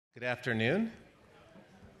Good afternoon.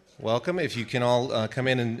 Welcome. If you can all come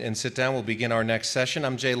in and sit down, we'll begin our next session.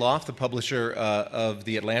 I'm Jay Loft, the publisher of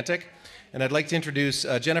The Atlantic, and I'd like to introduce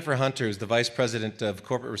Jennifer Hunter, who's the Vice President of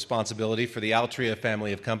Corporate Responsibility for the Altria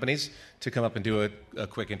family of companies, to come up and do a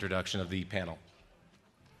quick introduction of the panel.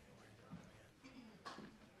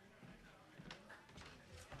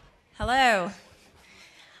 Hello.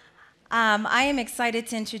 I am excited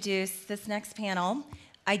to introduce this next panel,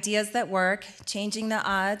 Ideas That Work, Changing the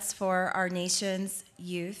Odds for Our Nation's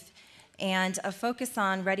Youth, and a focus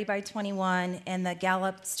on Ready by 21 and the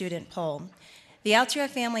Gallup student poll. The Altria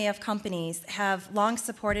family of companies have long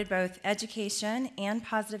supported both education and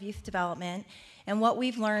positive youth development, and what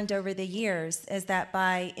we've learned over the years is that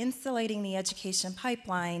by insulating the education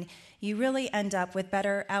pipeline, you really end up with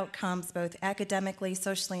better outcomes both academically,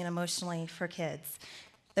 socially, and emotionally for kids.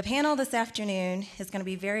 The panel this afternoon is going to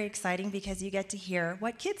be very exciting because you get to hear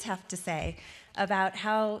what kids have to say about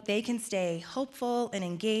how they can stay hopeful and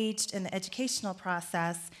engaged in the educational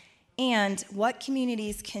process and what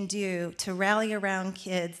communities can do to rally around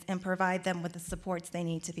kids and provide them with the supports they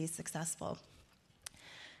need to be successful.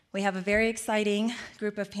 We have a very exciting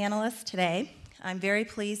group of panelists today. I'm very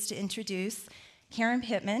pleased to introduce Karen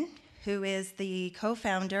Pittman, who is the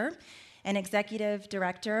co-founder and executive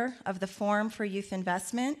director of the Forum for Youth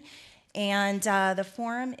Investment. And the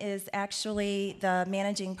Forum is actually the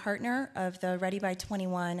managing partner of the Ready by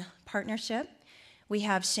 21 partnership. We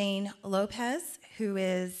have Shane Lopez, who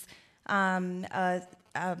is a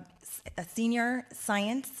senior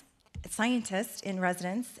scientist in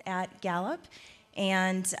residence at Gallup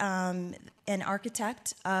and an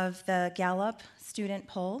architect of the Gallup student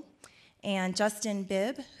poll. And Justin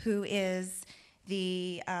Bibb, who is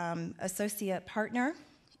the associate partner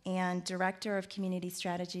and director of community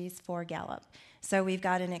strategies for Gallup. So we've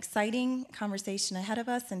got an exciting conversation ahead of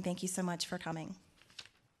us, and thank you so much for coming.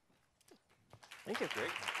 Thank you.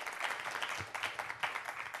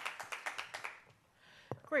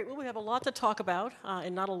 Great. Well, we have a lot to talk about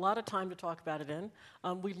and not a lot of time to talk about it in.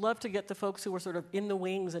 We'd love to get the folks who are sort of in the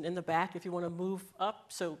wings and in the back if you want to move up.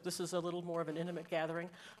 So this is a little more of an intimate gathering.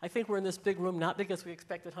 I think we're in this big room not because we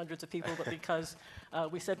expected hundreds of people, but because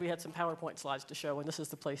we said we had some PowerPoint slides to show, and this is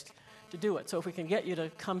the place to do it. So if we can get you to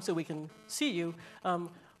come so we can see you,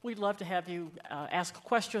 we'd love to have you ask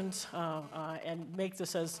questions and make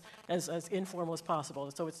this as informal as possible.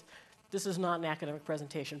 So this is not an academic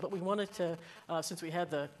presentation, but we wanted to, since we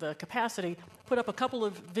had the capacity, put up a couple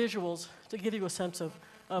of visuals to give you a sense of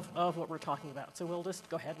what we're talking about. So we'll just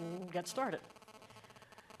go ahead and get started.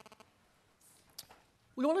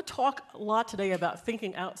 We want to talk a lot today about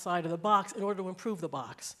thinking outside of the box in order to improve the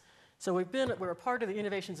box. So we're a part of the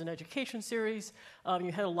Innovations in Education series.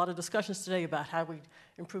 You had a lot of discussions today about how we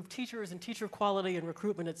improve teachers and teacher quality and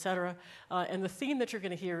recruitment, et cetera. And the theme that you're going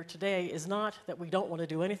to hear today is not that we don't want to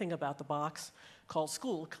do anything about the box called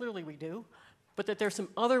school. Clearly we do. But that there's some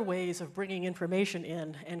other ways of bringing information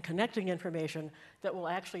in and connecting information that will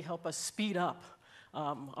actually help us speed up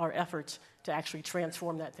our efforts to actually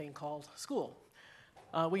transform that thing called school.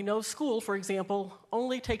 We know school, for example,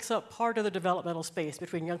 only takes up part of the developmental space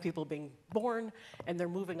between young people being born and they're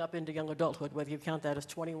moving up into young adulthood, whether you count that as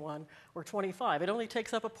 21 or 25. It only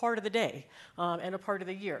takes up a part of the day and a part of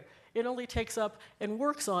the year. It only takes up and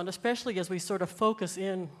works on, especially as we sort of focus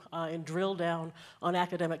in and drill down on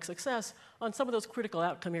academic success, on some of those critical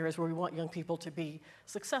outcome areas where we want young people to be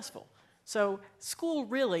successful. So school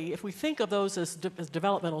really, if we think of those as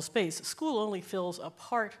developmental space, school only fills a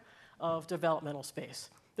part of developmental space.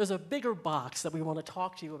 There's a bigger box that we want to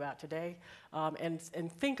talk to you about today and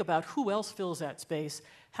think about who else fills that space,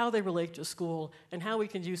 how they relate to school, and how we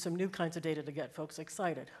can use some new kinds of data to get folks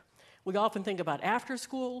excited. We often think about after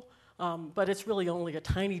school, but it's really only a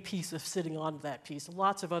tiny piece of sitting on that piece.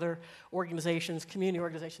 Lots of other organizations, community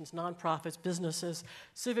organizations, nonprofits, businesses,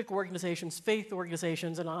 civic organizations, faith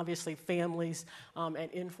organizations, and obviously families and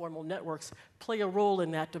informal networks play a role in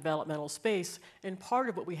that developmental space. And part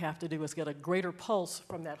of what we have to do is get a greater pulse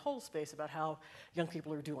from that whole space about how young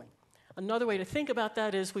people are doing. Another way to think about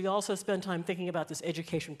that is we also spend time thinking about this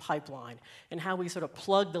education pipeline and how we sort of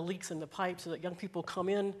plug the leaks in the pipe so that young people come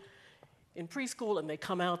in preschool and they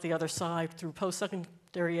come out the other side through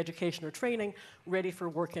post-secondary education or training, ready for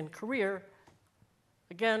work and career.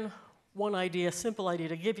 Again, one idea, simple idea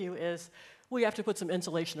to give you is we have to put some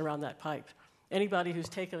insulation around that pipe. Anybody who's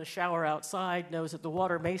taken a shower outside knows that the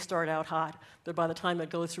water may start out hot, but by the time it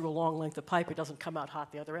goes through a long length of pipe, it doesn't come out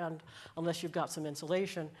hot the other end unless you've got some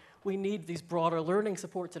insulation. We need these broader learning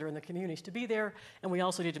supports that are in the communities to be there, and we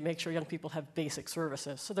also need to make sure young people have basic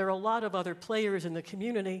services. So there are a lot of other players in the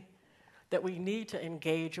community that we need to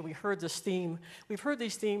engage, and we heard this theme. We've heard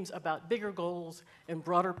these themes about bigger goals and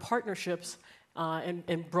broader partnerships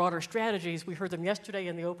and broader strategies. We heard them yesterday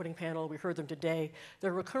in the opening panel. We heard them today.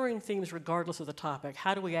 They're recurring themes regardless of the topic.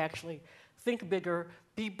 How do we actually think bigger,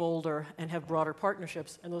 be bolder, and have broader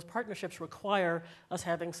partnerships? And those partnerships require us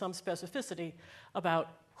having some specificity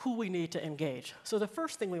about who we need to engage. So the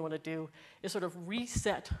first thing we want to do is sort of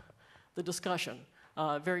reset the discussion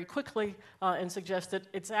very quickly and suggest that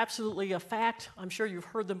it's absolutely a fact. I'm sure you've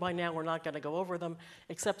heard them by now. We're not going to go over them,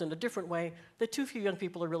 except in a different way, that too few young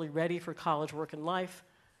people are really ready for college, work, and life.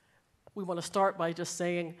 We want to start by just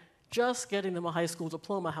saying, just getting them a high school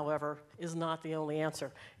diploma, however, is not the only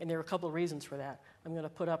answer. And there are a couple of reasons for that. I'm going to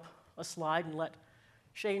put up a slide and let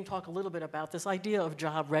Shane talk a little bit about this idea of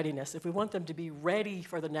job readiness. If we want them to be ready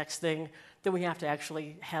for the next thing, then we have to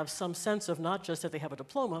actually have some sense of not just that they have a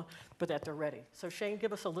diploma, but that they're ready. So Shane,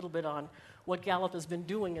 give us a little bit on what Gallup has been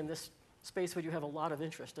doing in this space where you have a lot of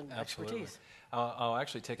interest and expertise. I'll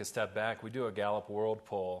actually take a step back. We do a Gallup World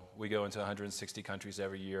Poll. We go into 160 countries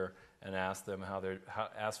every year and ask them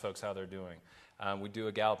ask folks how they're doing. We do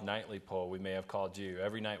a Gallup nightly poll. We may have called you.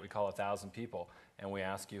 Every night we call 1,000 people and we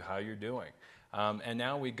ask you how you're doing. And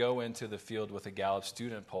now we go into the field with a Gallup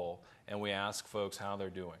student poll, and we ask folks how they're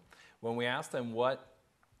doing. When we ask them what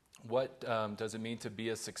does it mean to be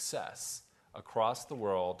a success across the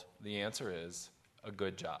world, the answer is a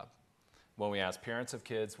good job. When we ask parents of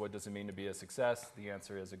kids, what does it mean to be a success, the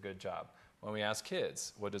answer is a good job. When we ask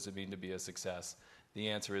kids, what does it mean to be a success, the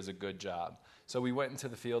answer is a good job. So we went into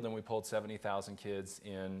the field and we polled 70,000 kids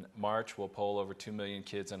in March. We'll poll over 2 million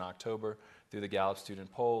kids in October through the Gallup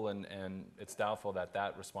student poll, and it's doubtful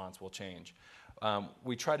that response will change.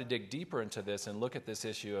 We try to dig deeper into this and look at this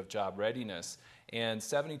issue of job readiness, and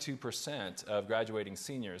 72% of graduating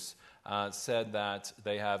seniors said that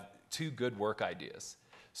they have 2 good work ideas.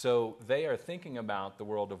 So they are thinking about the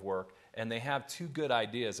world of work, and they have 2 good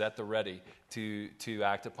ideas at the ready to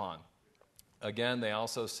act upon. Again, they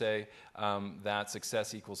also say that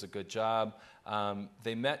success equals a good job.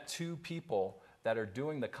 They met 2 people that are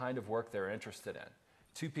doing the kind of work they're interested in.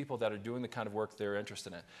 2 people that are doing the kind of work they're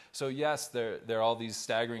interested in. So yes, there are all these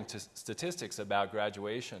staggering statistics about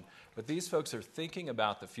graduation, but these folks are thinking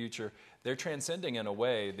about the future. They're transcending, in a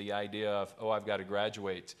way, the idea of, I've got to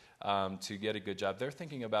graduate to get a good job. They're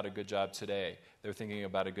thinking about a good job today. They're thinking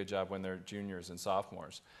about a good job when they're juniors and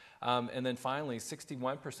sophomores. And then finally,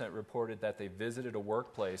 61% reported that they visited a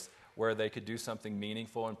workplace where they could do something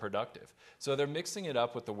meaningful and productive. So they're mixing it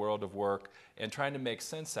up with the world of work and trying to make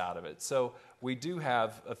sense out of it. So we do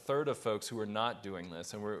have a third of folks who are not doing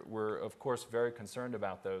this, and we're of course very concerned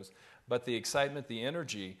about those. But the excitement, the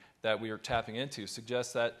energy that we are tapping into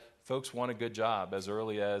suggests that folks want a good job as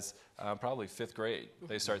early as probably 5th grade.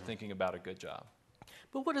 They start thinking about a good job.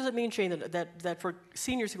 But what does it mean, Shane, that for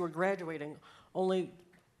seniors who are graduating, only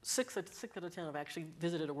 6 out of 10 have actually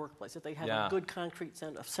visited a workplace, that they have a good concrete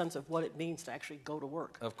sense of what it means to actually go to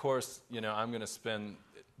work? Of course, I'm going to spin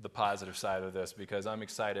the positive side of this because I'm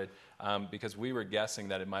excited because we were guessing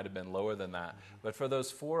that it might have been lower than that. But for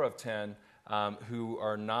those 4 of 10 who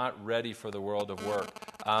are not ready for the world of work,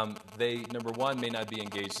 they, number 1, may not be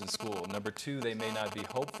engaged in school. Number 2, they may not be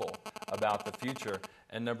hopeful about the future.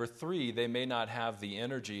 And number 3, they may not have the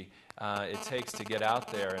energy it takes to get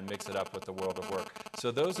out there and mix it up with the world of work. So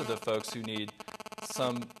those are the folks who need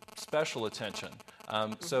some special attention.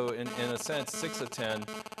 So in a sense, 6 of 10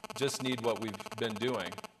 just need what we've been doing,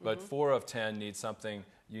 but 4 of 10 need something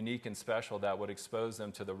unique and special that would expose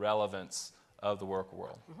them to the relevance of the work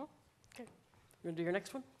world. Okay. You want to do your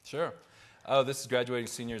next one? Sure. This is graduating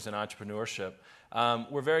seniors in entrepreneurship.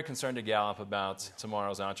 We're very concerned at Gallup about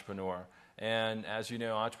tomorrow's entrepreneur. And as you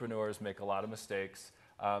know, entrepreneurs make a lot of mistakes.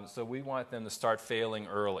 So we want them to start failing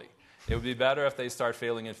early. It would be better if they start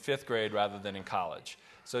failing in 5th grade rather than in college.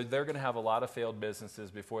 So they're going to have a lot of failed businesses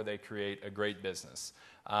before they create a great business.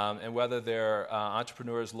 And whether they're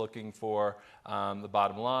entrepreneurs looking for the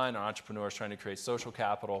bottom line or entrepreneurs trying to create social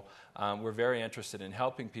capital, we're very interested in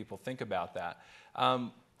helping people think about that.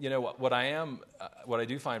 What I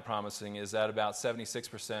do find promising is that about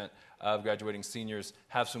 76% of graduating seniors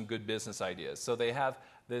have some good business ideas. So they have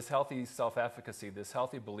this healthy self-efficacy, this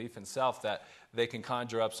healthy belief in self that they can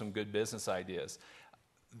conjure up some good business ideas.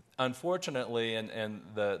 Unfortunately, and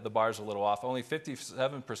the bar's a little off, only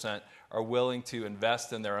 57% are willing to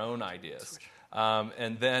invest in their own ideas.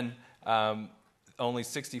 And then only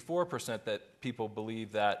 64% that people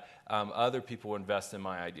believe that other people invest in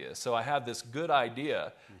my ideas. So I have this good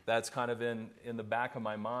idea that's kind of in the back of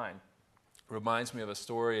my mind. Reminds me of a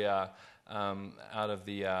story out of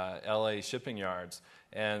the LA shipping yards.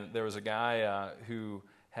 And there was a guy who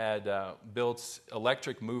had built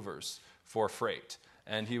electric movers for freight.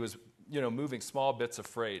 And he was moving small bits of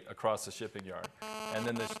freight across the shipping yard. And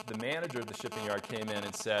then the manager of the shipping yard came in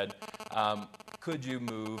and said, could you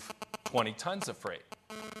move 20 tons of freight?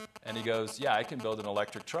 And he goes, yeah, I can build an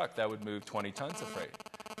electric truck that would move 20 tons of freight.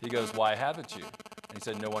 He goes, why haven't you? And he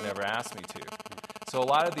said, no one ever asked me to. So a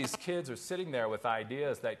lot of these kids are sitting there with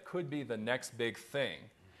ideas that could be the next big thing,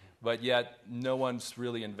 but yet no one's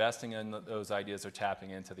really investing in those ideas or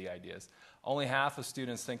tapping into the ideas. Only half of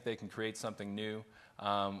students think they can create something new,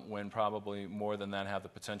 when probably more than that have the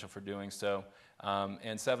potential for doing so.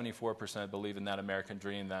 And 74% believe in that American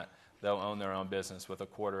dream that they'll own their own business, with a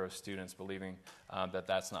quarter of students believing that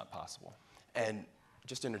that's not possible. And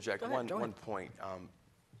just to interject one point,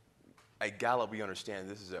 at Gallup we understand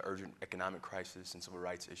this is an urgent economic crisis and civil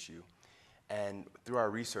rights issue. And through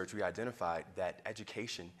our research we identified that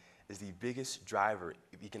education is the biggest driver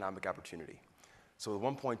of economic opportunity. So with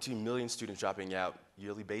 1.2 million students dropping out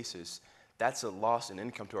yearly basis, that's a loss in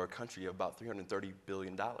income to our country of about $330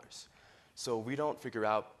 billion. So if we don't figure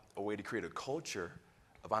out a way to create a culture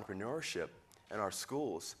of entrepreneurship in our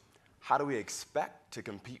schools, how do we expect to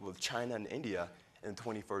compete with China and India in the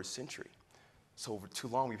 21st century? So for too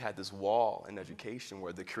long we've had this wall in education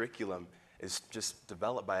where the curriculum is just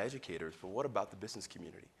developed by educators, but what about the business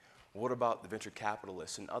community? What about the venture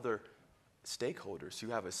capitalists and other stakeholders who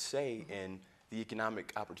have a say in the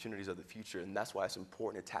economic opportunities of the future? And that's why it's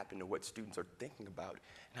important to tap into what students are thinking about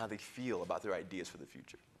and how they feel about their ideas for the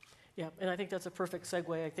future. Yeah, and I think that's a perfect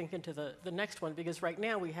segue, I think, into the next one, because right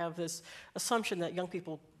now we have this assumption that young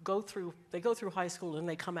people go through high school and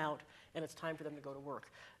they come out and it's time for them to go to work.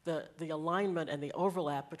 The alignment and the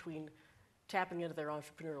overlap between tapping into their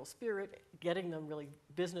entrepreneurial spirit, getting them really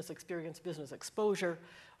business experience, business exposure,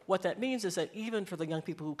 what that means is that even for the young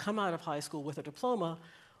people who come out of high school with a diploma,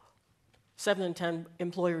 7 in 10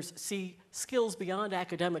 employers see skills beyond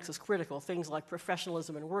academics as critical, things like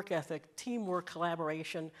professionalism and work ethic, teamwork,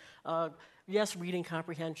 collaboration, yes, reading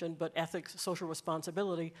comprehension, but ethics, social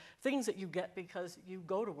responsibility, things that you get because you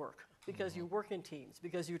go to work, because you work in teams,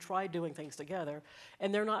 because you try doing things together,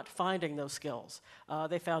 and they're not finding those skills.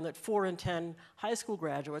 They found that 4 in 10 high school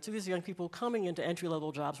graduates, so these young people coming into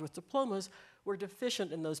entry-level jobs with diplomas, were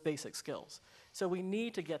deficient in those basic skills. So we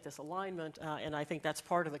need to get this alignment, and I think that's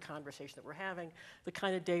part of the conversation that we're having. The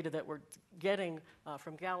kind of data that we're getting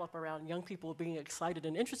from Gallup around young people being excited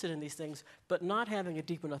and interested in these things, but not having a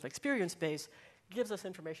deep enough experience base, gives us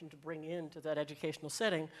information to bring into that educational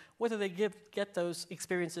setting, whether they get those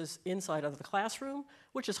experiences inside of the classroom,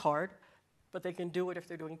 which is hard, but they can do it if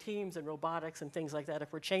they're doing teams and robotics and things like that,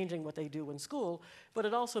 if we're changing what they do in school. But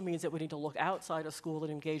it also means that we need to look outside of school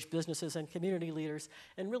and engage businesses and community leaders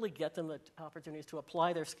and really get them the opportunities to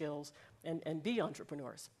apply their skills and be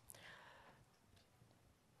entrepreneurs.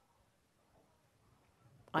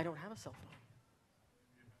 I don't have a cell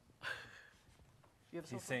phone. You have a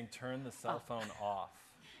cell He's phone? saying turn the cell phone off.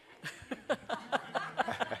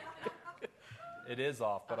 It is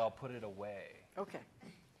off, but I'll put it away. Okay,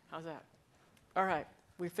 how's that? All right,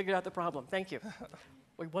 we figured out the problem. Thank you.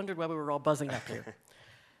 We wondered why we were all buzzing up here.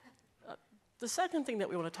 The second thing that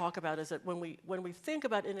we want to talk about is that when we think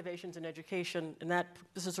about innovations in education, and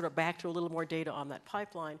this is sort of back to a little more data on that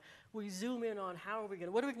pipeline, we zoom in on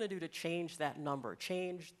what are we going to do to change that number,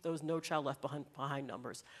 change those No Child Left Behind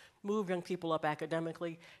numbers, move young people up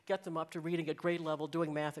academically, get them up to reading at grade level,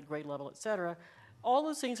 doing math at grade level, et cetera. All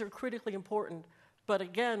those things are critically important, but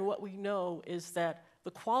again, what we know is that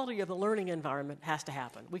the quality of the learning environment has to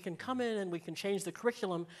happen. We can come in and we can change the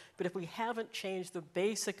curriculum, but if we haven't changed the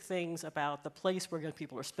basic things about the place where young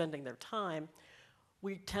people are spending their time,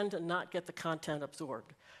 we tend to not get the content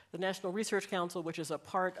absorbed. The National Research Council, which is a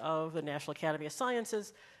part of the National Academy of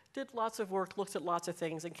Sciences, did lots of work, looked at lots of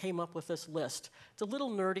things, and came up with this list. It's a little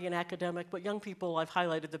nerdy and academic, but young people, I've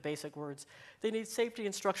highlighted the basic words. They need safety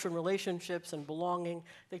and structure in relationships and belonging.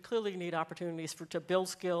 They clearly need opportunities to build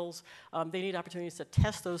skills. They need opportunities to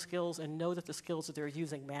test those skills and know that the skills that they're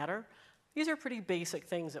using matter. These are pretty basic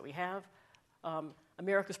things that we have.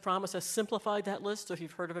 America's Promise has simplified that list, so if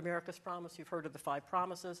you've heard of America's Promise, you've heard of the 5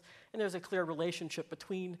 promises, and there's a clear relationship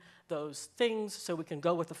between those things, so we can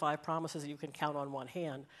go with the 5 promises that you can count on one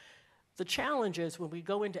hand. The challenge is when we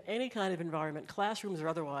go into any kind of environment, classrooms or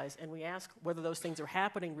otherwise, and we ask whether those things are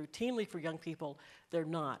happening routinely for young people, they're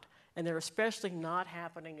not. And they're especially not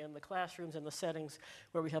happening in the classrooms and the settings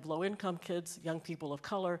where we have low-income kids, young people of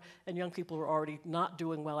color, and young people who are already not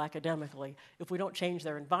doing well academically. If we don't change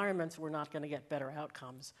their environments, we're not going to get better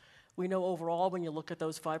outcomes. We know overall when you look at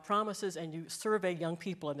those 5 promises and you survey young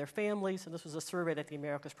people and their families, and this was a survey that the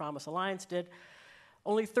America's Promise Alliance did,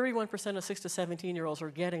 Only 31% of 6 to 17-year-olds are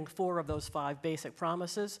getting 4 of those 5 basic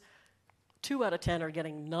promises. 2 out of 10 are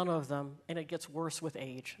getting none of them, and it gets worse with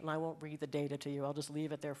age. And I won't read the data to you. I'll just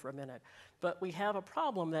leave it there for a minute. But we have a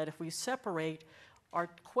problem that if we separate our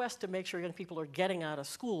quest to make sure young people are getting out of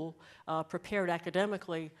school prepared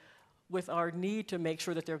academically with our need to make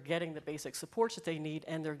sure that they're getting the basic supports that they need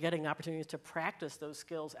and they're getting opportunities to practice those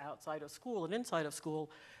skills outside of school and inside of school,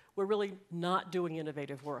 we're really not doing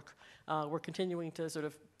innovative work. We're continuing to sort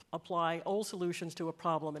of apply old solutions to a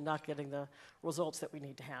problem and not getting the results that we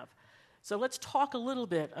need to have. So let's talk a little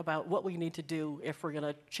bit about what we need to do if we're going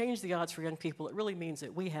to change the odds for young people. It really means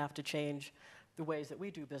that we have to change the ways that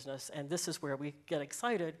we do business, and this is where we get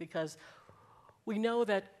excited because we know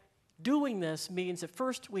that doing this means that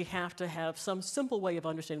first we have to have some simple way of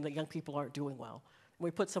understanding that young people aren't doing well.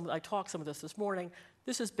 I talked some of this morning.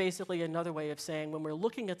 This is basically another way of saying when we're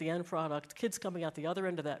looking at the end product, kids coming out the other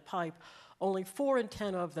end of that pipe, only 4 in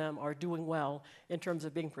 10 of them are doing well in terms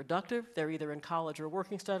of being productive. They're either in college or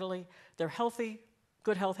working steadily. They're healthy,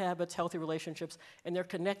 good health habits, healthy relationships, and they're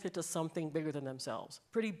connected to something bigger than themselves.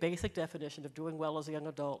 Pretty basic definition of doing well as a young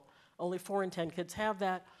adult. Only 4 in 10 kids have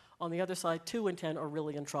that. On the other side, 2 in 10 are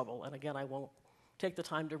really in trouble. And again, I won't take the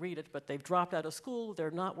time to read it, but they've dropped out of school,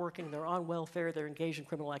 they're not working, they're on welfare, they're engaged in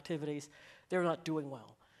criminal activities, they're not doing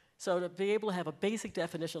well. So to be able to have a basic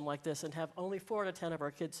definition like this and have only 4 out of 10 of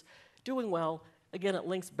our kids doing well, again, it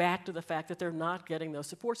links back to the fact that they're not getting those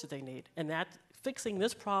supports that they need. And that fixing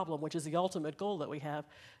this problem, which is the ultimate goal that we have,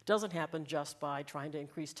 doesn't happen just by trying to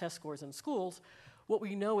increase test scores in schools. What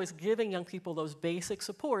we know is giving young people those basic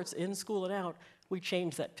supports in school and out, we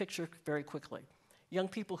change that picture very quickly. Young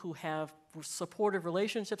people who have supportive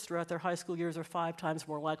relationships throughout their high school years are 5 times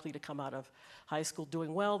more likely to come out of high school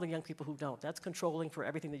doing well than young people who don't. That's controlling for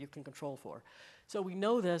everything that you can control for. So we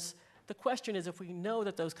know this. The question is, if we know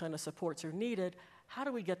that those kind of supports are needed, how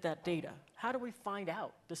do we get that data? How do we find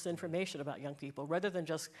out this information about young people rather than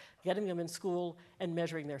just getting them in school and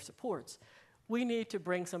measuring their supports? We need to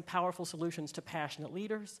bring some powerful solutions to passionate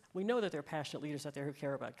leaders. We know that there are passionate leaders out there who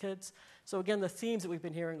care about kids. So again, the themes that we've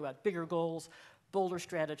been hearing about bigger goals, bolder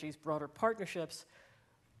strategies, broader partnerships.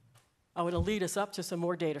 I want to lead us up to some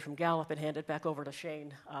more data from Gallup and hand it back over to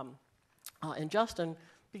Shane and Justin,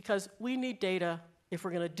 because we need data if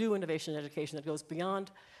we're going to do innovation in education that goes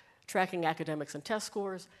beyond tracking academics and test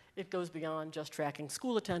scores, it goes beyond just tracking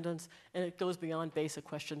school attendance, and it goes beyond basic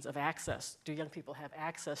questions of access. Do young people have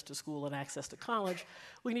access to school and access to college?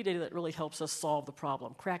 We need data that really helps us solve the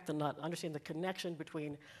problem, crack the nut, understand the connection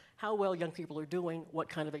between how well young people are doing, what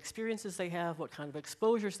kind of experiences they have, what kind of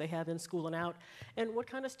exposures they have in school and out, and what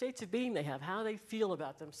kind of states of being they have, how they feel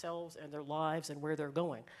about themselves and their lives and where they're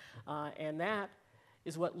going. And that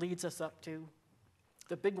is what leads us up to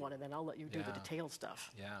the big one, and then I'll let you do the detailed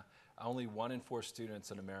stuff. Yeah. Only 1 in 4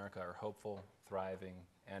 students in America are hopeful, thriving,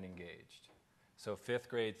 and engaged. So 5th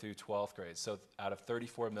grade through 12th grade. So out of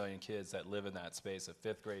 34 million kids that live in that space of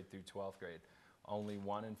 5th grade through 12th grade, only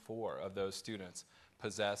 1 in 4 of those students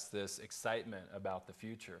possess this excitement about the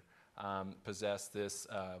future, possess this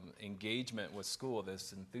engagement with school,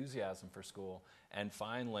 this enthusiasm for school, and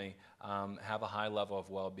finally have a high level of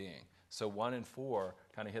well-being. So 1 in 4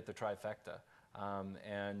 kind of hit the trifecta.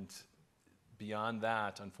 And beyond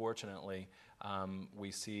that, unfortunately, we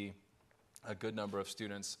see a good number of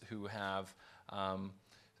students who have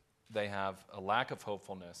they have a lack of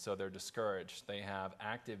hopefulness, so they're discouraged. They have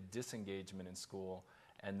active disengagement in school,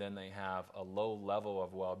 and then they have a low level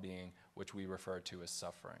of well-being, which we refer to as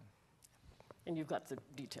suffering. And you've got the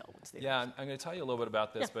detail ones there. Yeah, I'm going to tell you a little bit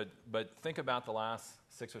about this, but think about the last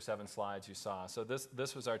 6 or 7 slides you saw. So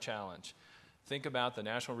this was our challenge. Think about the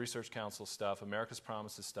National Research Council stuff, America's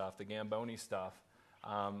Promises stuff, the Gamboni stuff.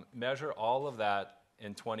 Measure all of that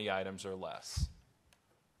in 20 items or less.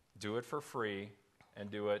 Do it for free, and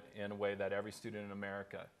do it in a way that every student in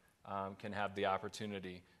America can have the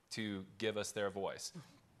opportunity to give us their voice.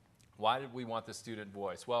 Why did we want the student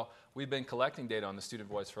voice? Well, we've been collecting data on the student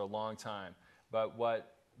voice for a long time, but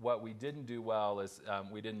what we didn't do well is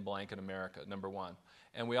we didn't blanket America, number one.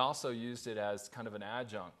 And we also used it as kind of an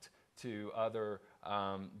adjunct to other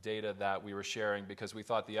data that we were sharing because we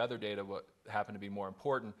thought the other data would happen to be more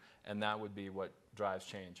important, and that would be what drives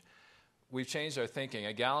change. We've changed our thinking.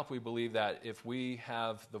 At Gallup, we believe that if we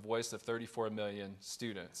have the voice of 34 million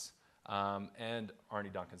students and Arne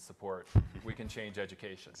Duncan's support, we can change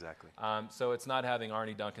education. Exactly. So it's not having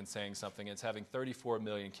Arne Duncan saying something, it's having 34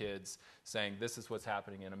 million kids saying this is what's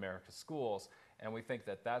happening in America's schools, and we think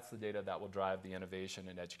that that's the data that will drive the innovation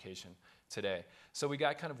in education today. So we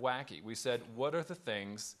got kind of wacky. We said, what are the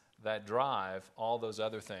things that drive all those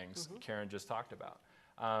other things Karen just talked about?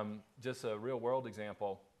 Just a real-world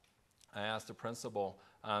example, I asked a principal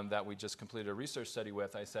that we just completed a research study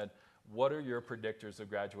with, I said, what are your predictors of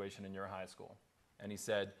graduation in your high school? And he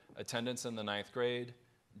said, attendance in the 9th grade,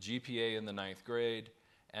 GPA in the 9th grade,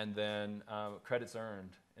 and then credits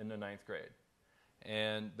earned in the 9th grade.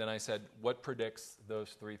 And then I said, what predicts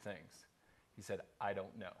those 3 things? He said, I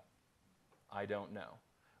don't know. I don't know.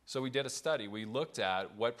 So we did a study. We looked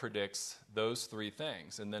at what predicts those 3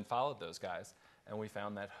 things and then followed those guys. And we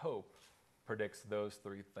found that hope predicts those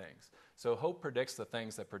 3 things. So hope predicts the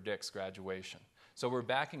things that predicts graduation. So we're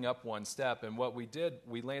backing up one step. And what we did,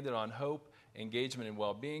 we landed on hope, engagement, and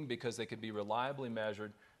well-being because they could be reliably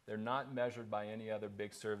measured. They're not measured by any other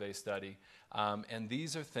big survey study. And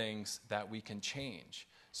these are things that we can change.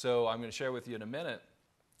 So I'm going to share with you in a minute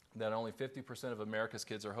that only 50% of America's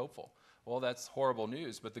kids are hopeful. Well, that's horrible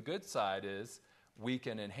news. But the good side is we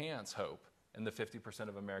can enhance hope in the 50%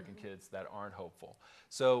 of American kids that aren't hopeful.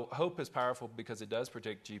 So hope is powerful because it does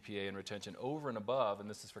predict GPA and retention over and above, and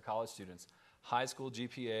this is for college students, high school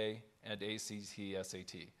GPA and ACT,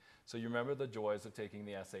 SAT. So you remember the joys of taking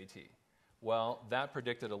the SAT. Well, that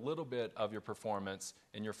predicted a little bit of your performance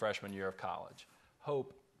in your freshman year of college.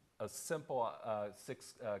 Hope, a simple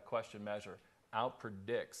 6-question measure,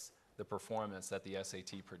 outpredicts the performance that the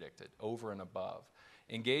SAT predicted over and above.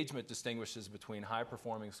 Engagement distinguishes between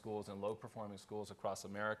high-performing schools and low-performing schools across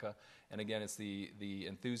America. And again, it's the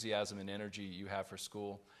enthusiasm and energy you have for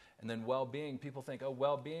school. And then well-being, people think, oh,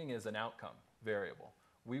 well-being is an outcome variable.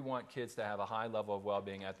 We want kids to have a high level of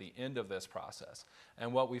well-being at the end of this process.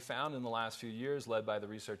 And what we found in the last few years, led by the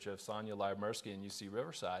research of Sonia Lyubomirsky and UC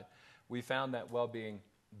Riverside, we found that well-being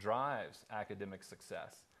drives academic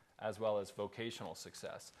success as well as vocational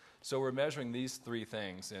success. So we're measuring these 3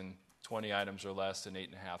 things in 20 items or less in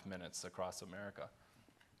 8.5 minutes across America.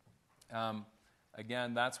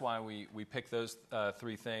 Again, that's why we picked those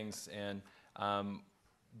 3 things, and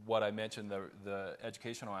what I mentioned, the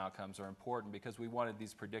educational outcomes are important because we wanted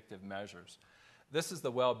these predictive measures. This is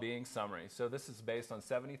the well-being summary. So this is based on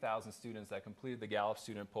 70,000 students that completed the Gallup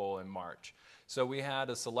student poll in March. So we had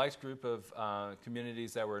a select group of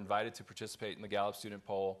communities that were invited to participate in the Gallup student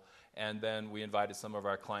poll, and then we invited some of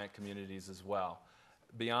our client communities as well.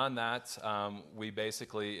 Beyond that,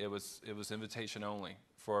 it was invitation only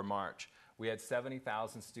for March. We had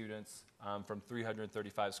 70,000 students from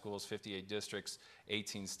 335 schools, 58 districts,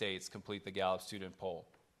 18 states complete the Gallup student poll.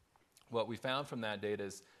 What we found from that data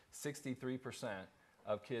is 63%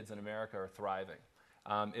 of kids in America are thriving.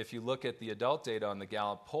 If you look at the adult data on the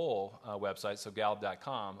Gallup poll website, so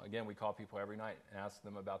gallup.com, again, we call people every night and ask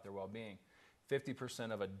them about their well-being.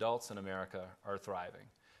 50% of adults in America are thriving.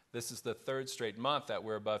 This is the 3rd straight month that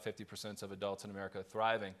we're above 50% of adults in America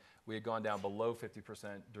thriving. We had gone down below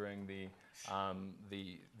 50% during the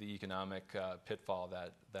economic pitfall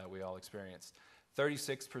that we all experienced.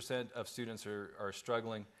 36% of students are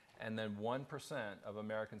struggling, and then 1% of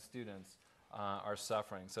American students are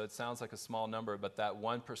suffering. So it sounds like a small number, but that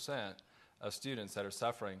 1% of students that are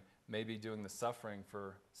suffering may be doing the suffering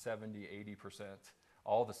for 70, 80%.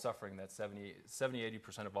 All the suffering, 70,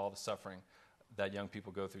 80% of all the suffering that young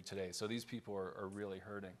people go through today. So these people are really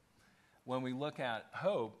hurting. When we look at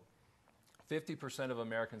hope, 50% of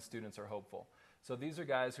American students are hopeful. So these are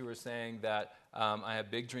guys who are saying that I have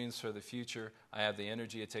big dreams for the future, I have the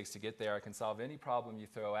energy it takes to get there, I can solve any problem you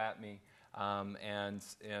throw at me, and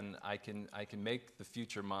I can make the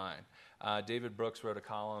future mine. David Brooks wrote a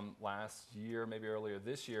column last year, maybe earlier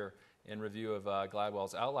this year, in review of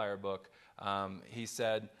Gladwell's Outlier book. He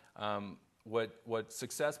said, what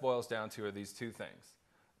success boils down to are these 2 things.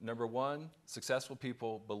 Number 1, successful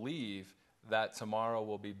people believe that tomorrow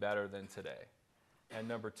will be better than today. And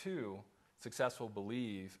number 2, successful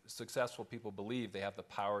people believe they have the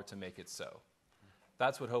power to make it so.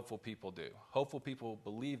 That's what hopeful people do. Hopeful people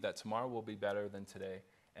believe that tomorrow will be better than today,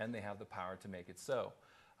 and they have the power to make it so.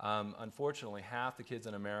 Unfortunately, half the kids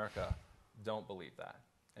in America don't believe that.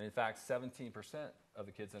 And in fact, 17% of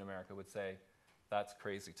the kids in America would say, that's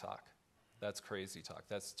crazy talk. That's crazy talk.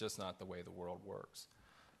 That's just not the way the world works.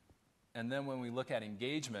 And then when we look at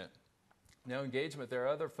engagement, now engagement, there are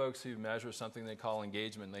other folks who measure something they call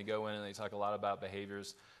engagement. They go in and they talk a lot about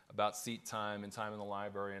behaviors, about seat time and time in the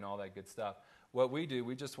library and all that good stuff. What we do,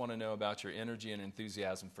 we just want to know about your energy and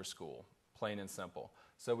enthusiasm for school, plain and simple.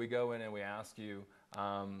 So we go in and we ask you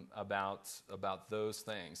about those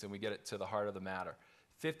things, and we get it to the heart of the matter.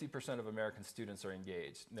 50% of American students are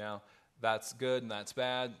engaged. Now, that's good and that's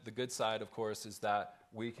bad. The good side, of course, is that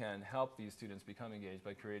we can help these students become engaged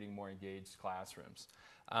by creating more engaged classrooms.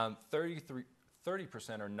 30%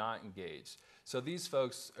 are not engaged. So these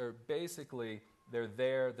folks are basically They're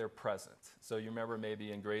there, they're present. So you remember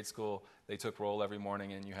maybe in grade school, they took roll every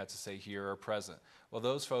morning and you had to say here or present. Well,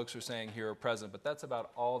 those folks are saying here or present, but that's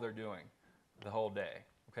about all they're doing the whole day,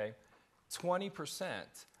 okay? 20%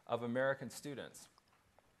 of American students,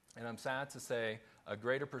 and I'm sad to say a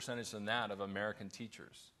greater percentage than that of American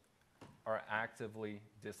teachers, are actively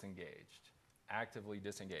disengaged. Actively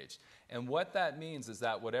disengaged. And what that means is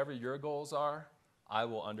that whatever your goals are, I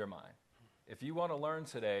will undermine. If you want to learn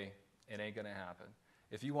today, it ain't going to happen.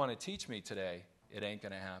 If you want to teach me today, it ain't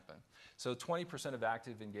going to happen. So 20% of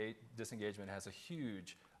active disengagement has a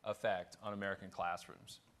huge effect on American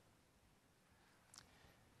classrooms.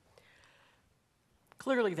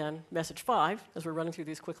 Clearly then, message 5, as we're running through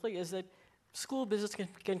these quickly, is that school business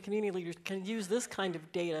and community leaders can use this kind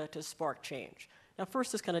of data to spark change. Now,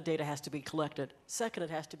 first, this kind of data has to be collected. Second, it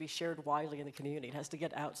has to be shared widely in the community. It has to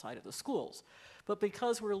get outside of the schools. But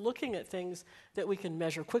because we're looking at things that we can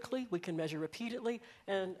measure quickly, we can measure repeatedly,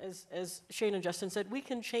 and as Shane and Justin said, we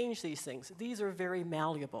can change these things. These are very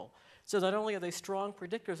malleable. So not only are they strong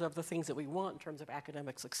predictors of the things that we want in terms of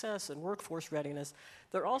academic success and workforce readiness,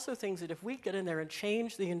 they're also things that if we get in there and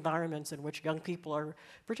change the environments in which young people are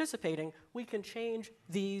participating, we can change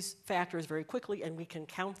these factors very quickly, and we can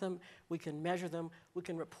count them, we can measure them, we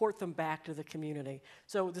can report them back to the community.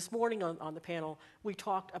 So this morning on the panel, we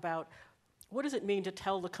talked about what does it mean to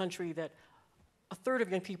tell the country that a third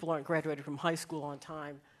of young people aren't graduated from high school on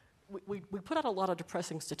time. We put out a lot of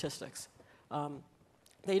depressing statistics.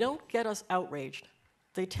 They don't get us outraged.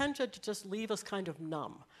 They tend to just leave us kind of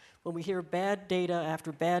numb. When we hear bad data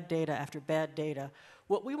after bad data after bad data,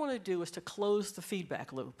 what we want to do is to close the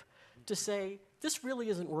feedback loop, to say, this really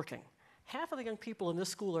isn't working. Half of the young people in this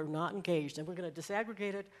school are not engaged, and we're going to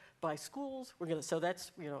disaggregate it by schools. So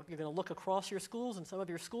that's, you're going to look across your schools, and some of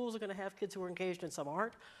your schools are going to have kids who are engaged and some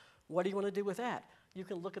aren't. What do you want to do with that? You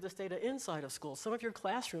can look at this data inside of schools. Some of your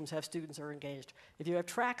classrooms have students who are engaged. If you have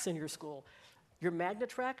tracks in your school, your magnet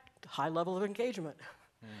track, high level of engagement.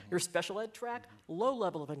 Your special ed track, low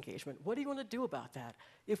level of engagement. What do you want to do about that?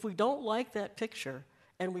 If we don't like that picture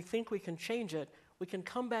and we think we can change it, we can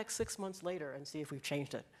come back 6 months later and see if we've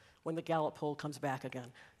changed it when the Gallup poll comes back again.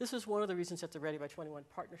 This is one of the reasons that the Ready by 21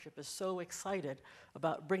 partnership is so excited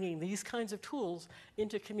about bringing these kinds of tools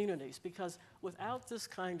into communities, because without this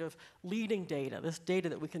kind of leading data, this data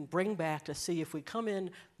that we can bring back to see if we come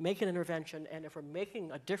in, make an intervention, and if we're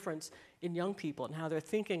making a difference in young people and how they're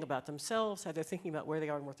thinking about themselves, how they're thinking about where they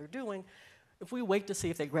are and what they're doing, if we wait to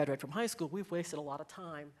see if they graduate from high school, we've wasted a lot of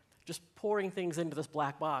time just pouring things into this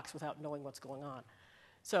black box without knowing what's going on.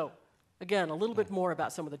 So, again, a little bit more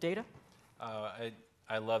about some of the data.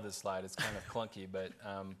 I love this slide. It's kind of clunky, but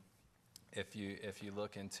if you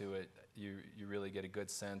look into it, you really get a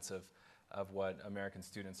good sense of what American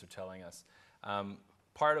students are telling us.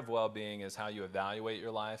 Part of well-being is how you evaluate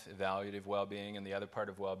your life, evaluative well-being, and the other part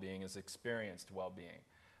of well-being is experienced well-being.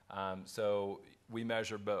 So we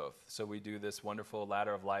measure both. So we do this wonderful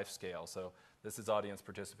ladder of life scale. So this is audience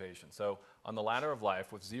participation. So on the ladder of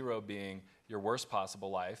life, with 0 being your worst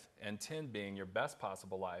possible life and 10 being your best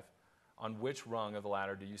possible life, on which rung of the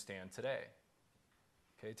ladder do you stand today?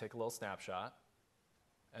 Okay, take a little snapshot.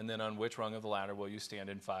 And then on which rung of the ladder will you stand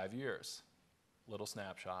in 5 years? Little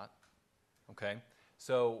snapshot. Okay,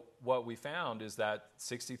 so what we found is that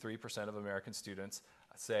 63% of American students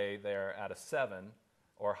say they're at a 7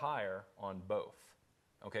 or higher on both.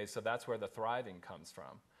 Okay, so that's where the thriving comes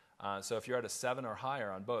from. So if you're at a 7 or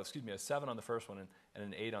higher on both, a 7 on the first one and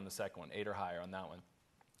an 8 on the second one, 8 or higher on that one,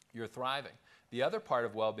 you're thriving. The other part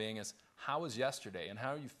of well-being is how was yesterday and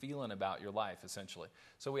how are you feeling about your life, essentially.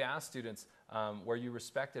 So we ask students, were you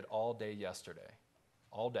respected all day yesterday?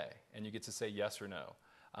 All day. And you get to say yes or no.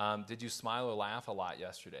 Did you smile or laugh a lot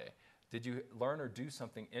yesterday? Did you learn or do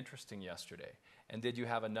something interesting yesterday? And did you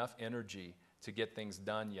have enough energy to get things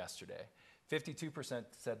done yesterday? 52%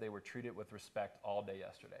 said they were treated with respect all day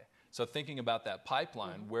yesterday. So thinking about that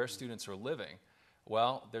pipeline, where students are living,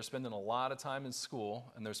 well, they're spending a lot of time in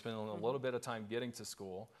school, and they're spending a little bit of time getting to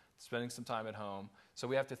school, spending some time at home. So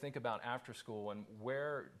we have to think about after school and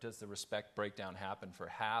where does the respect breakdown happen for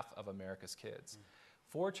half of America's kids.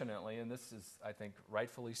 Fortunately, and this is, I think,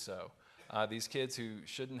 rightfully so, these kids who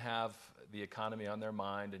shouldn't have the economy on their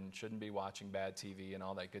mind and shouldn't be watching bad TV and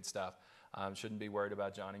all that good stuff, shouldn't be worried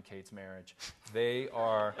about John and Kate's marriage. They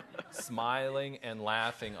are smiling and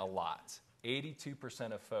laughing a lot.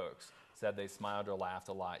 82% of folks said they smiled or laughed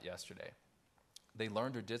a lot yesterday. They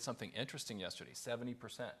learned or did something interesting yesterday,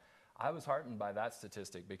 70%. I was heartened by that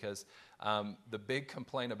statistic because the big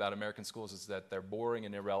complaint about American schools is that they're boring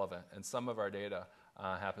and irrelevant. And some of our data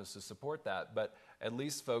happens to support that. But at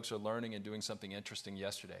least folks are learning and doing something interesting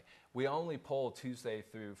yesterday. We only poll Tuesday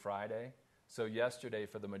through Friday, so yesterday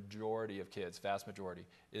for the majority of kids, vast majority,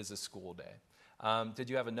 is a school day. Did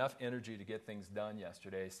you have enough energy to get things done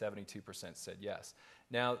yesterday? 72% said yes.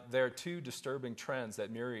 Now, there are two disturbing trends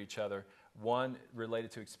that mirror each other, one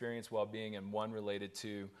related to experience well-being and one related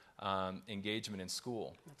to engagement in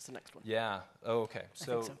school. That's the next one. Yeah. Oh, okay.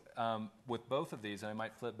 So, so. With both of these, and I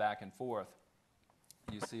might flip back and forth,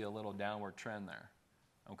 you see a little downward trend there.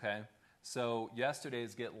 Okay? So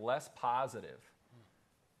yesterday's get less positive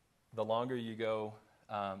the longer you go,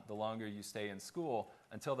 the longer you stay in school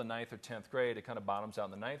until the 9th or 10th grade. It kind of bottoms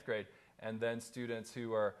out in the 9th grade. And then students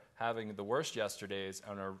who are having the worst yesterdays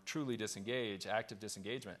and are truly disengaged, active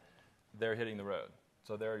disengagement, they're hitting the road.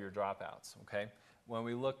 So there are your dropouts, okay? When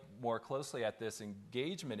we look more closely at this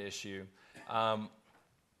engagement issue, the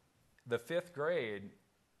 5th grade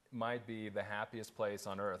might be the happiest place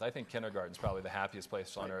on earth. I think kindergarten's probably the happiest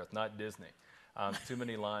place on earth, not Disney. Too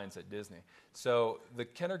many lines at Disney. So the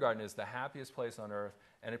kindergarten is the happiest place on earth,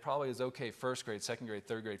 and it probably is okay 1st grade, 2nd grade,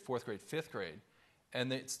 3rd grade, 4th grade, 5th grade.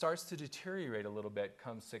 And it starts to deteriorate a little bit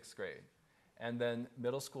come 6th grade. And then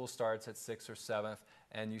middle school starts at 6th or 7th,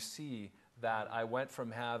 and you see that I went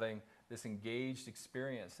from having this engaged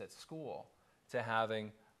experience at school to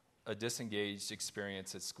having a disengaged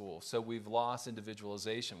experience at school. So we've lost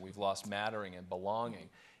individualization, we've lost mattering and belonging.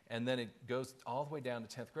 And then it goes all the way down to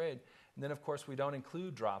 10th grade. And then, of course, we don't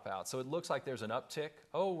include dropouts. So it looks like there's an uptick.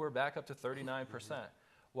 Oh, we're back up to 39%.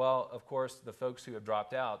 Well, of course, the folks who have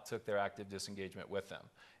dropped out took their active disengagement with them.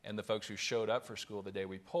 And the folks who showed up for school the day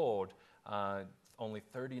we polled, only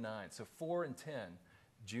 39. So 4 in 10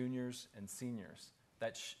 juniors and seniors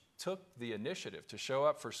that took the initiative to show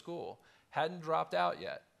up for school, hadn't dropped out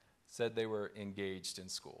yet, said they were engaged in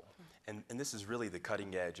school. And this is really the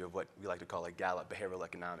cutting edge of what we like to call Gallup behavioral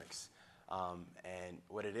economics. And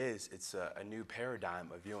what it is, it's a new paradigm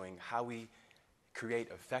of viewing how we create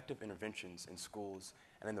effective interventions in schools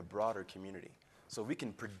and in the broader community. So we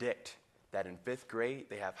can predict that in 5th grade,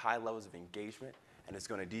 they have high levels of engagement and it's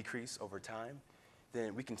going to decrease over time.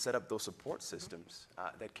 Then we can set up those support systems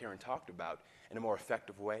that Karen talked about in a more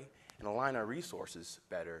effective way and align our resources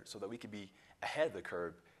better so that we can be ahead of the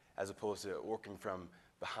curve as opposed to working from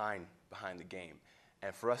behind the game.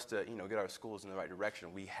 And for us to get our schools in the right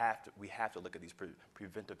direction, we have to look at these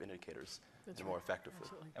preventive indicators more effectively.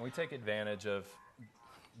 Absolutely. And we take advantage of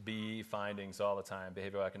BE findings all the time,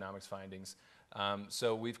 behavioral economics findings.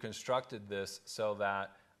 So we've constructed this so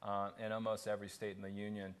that in almost every state in the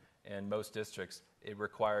union, in most districts, it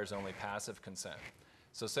requires only passive consent.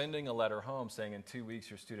 So sending a letter home saying in 2 weeks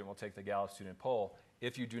your student will take the Gallup student poll,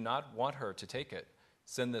 if you do not want her to take it,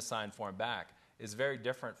 send this signed form back, is very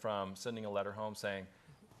different from sending a letter home saying,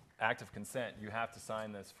 active consent, you have to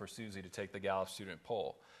sign this for Susie to take the Gallup student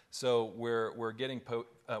poll. So we're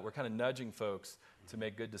kind of nudging folks to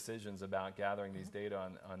make good decisions about gathering these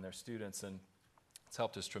data on their students, and it's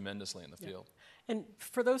helped us tremendously in the field. And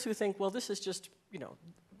for those who think, well, this is just,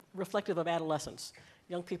 reflective of adolescence.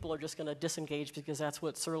 Young people are just going to disengage because that's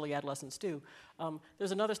what surly adolescents do.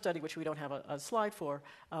 There's another study, which we don't have a slide for,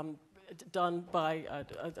 done by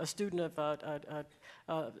a student of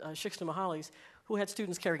Shikshna Mahali's, who had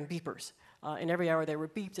students carrying beepers. And every hour they were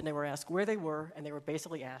beeped and they were asked where they were, and they were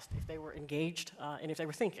basically asked if they were engaged and if they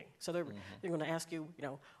were thinking. So they're going to ask you,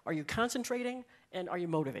 are you concentrating and are you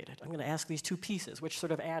motivated? I'm going to ask these two pieces, which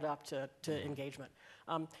sort of add up to engagement.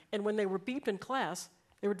 And when they were beeped in class,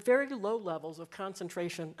 there were very low levels of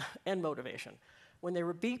concentration and motivation. When they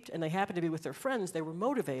were beeped and they happened to be with their friends, they were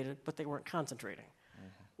motivated, but they weren't concentrating.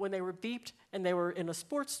 When they were beeped and they were in a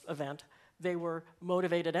sports event, they were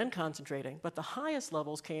motivated and concentrating, but the highest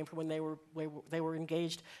levels came from when they were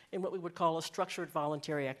engaged in what we would call a structured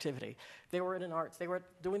voluntary activity. They were in arts, they were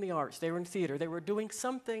doing the arts, they were in theater, they were doing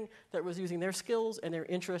something that was using their skills and their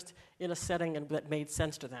interest in a setting and that made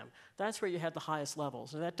sense to them. That's where you had the highest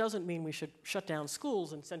levels. And that doesn't mean we should shut down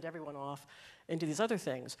schools and send everyone off into these other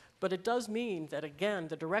things, but it does mean that, again,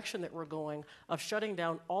 the direction that we're going of shutting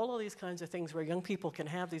down all of these kinds of things where young people can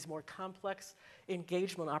have these more complex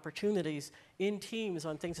engagement opportunities in teams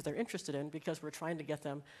on things that they're interested in because we're trying to get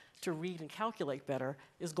them to read and calculate better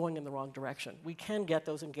is going in the wrong direction. We can get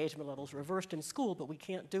those engagement levels reversed in school, but we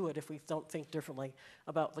can't do it if we don't think differently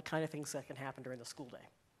about the kind of things that can happen during the school day.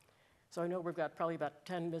 So I know we've got probably about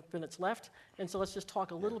 10 minutes left, and so let's just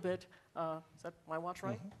talk a little bit. Is that my watch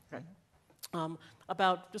right? Okay.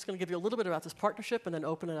 Just going to give you a little bit about this partnership and then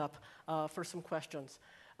open it up for some questions.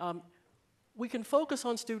 We can focus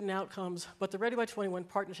on student outcomes, but the Ready by 21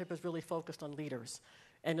 partnership is really focused on leaders.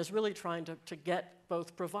 and is really trying to get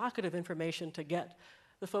both provocative information to get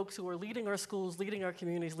the folks who are leading our schools, leading our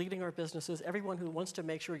communities, leading our businesses, everyone who wants to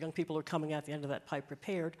make sure young people are coming at the end of that pipe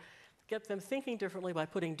prepared, get them thinking differently by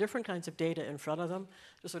putting different kinds of data in front of them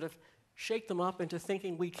to sort of shake them up into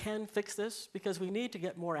thinking we can fix this, because we need to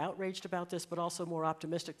get more outraged about this, but also more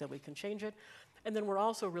optimistic that we can change it. And then we're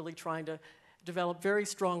also really trying to develop very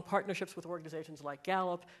strong partnerships with organizations like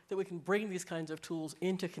Gallup that we can bring these kinds of tools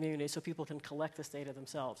into communities so people can collect this data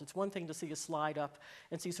themselves. It's one thing to see a slide up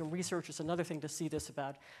and see some research. It's another thing to see this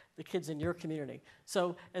about the kids in your community.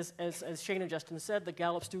 So as Shane and Justin said, the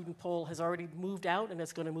Gallup student poll has already moved out, and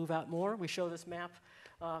it's going to move out more. We show this map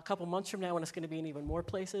a couple months from now, and it's going to be in even more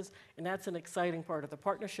places, and that's an exciting part of the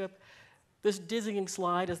partnership. This dizzying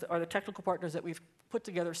slide are the technical partners that we've put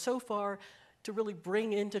together so far to really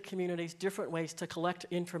bring into communities different ways to collect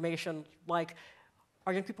information, like,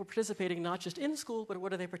 are young people participating not just in school, but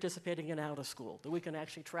what are they participating in out of school? That we can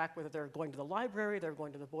actually track whether they're going to the library, they're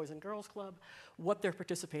going to the Boys and Girls Club, what they're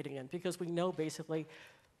participating in, because we know basically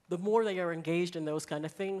the more they are engaged in those kind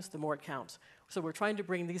of things, the more it counts. So we're trying to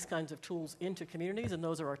bring these kinds of tools into communities, and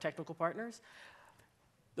those are our technical partners.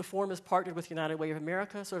 The forum is partnered with United Way of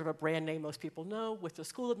America, sort of a brand name most people know, with the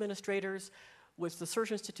school administrators, with the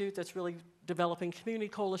Search Institute that's really developing community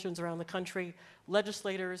coalitions around the country,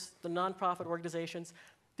 legislators, the nonprofit organizations.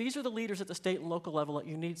 These are the leaders at the state and local level that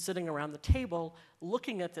you need sitting around the table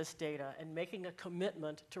looking at this data and making a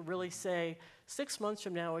commitment to really say 6 months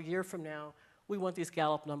from now, a year from now, we want these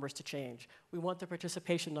Gallup numbers to change. We want the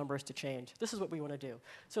participation numbers to change. This is what we want to do.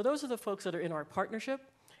 So those are the folks that are in our partnership.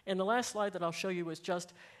 And the last slide that I'll show you is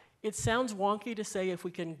just, it sounds wonky to say if we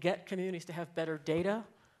can get communities to have better data,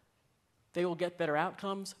 they will get better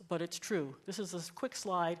outcomes, but it's true. This is a quick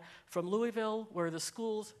slide from Louisville, where the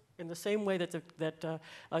schools, in the same way that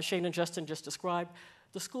Shane and Justin just described,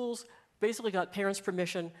 the schools basically got parents'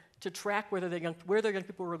 permission to track where their young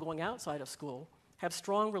people were going outside of school, have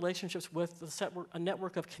strong relationships with a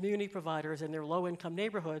network of community providers in their low-income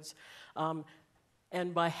neighborhoods,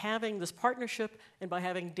 and by having this partnership and by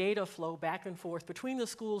having data flow back and forth between the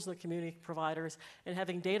schools and the community providers and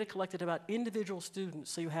having data collected about individual students,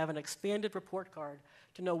 so you have an expanded report card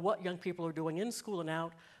to know what young people are doing in school and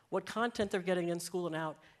out, what content they're getting in school and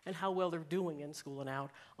out, and how well they're doing in school and out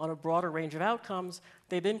on a broader range of outcomes.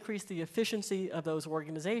 They've increased the efficiency of those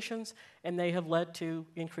organizations, and they have led to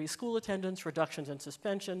increased school attendance, reductions in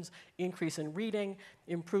suspensions, increase in reading,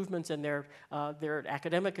 improvements in their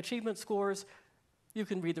academic achievement scores. You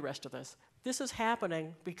can read the rest of this. This is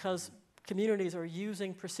happening because communities are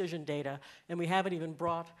using precision data, and we haven't even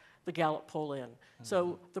brought the Gallup poll in. Mm-hmm.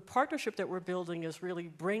 So the partnership that we're building is really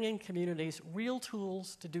bringing communities real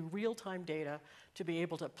tools to do real-time data, to be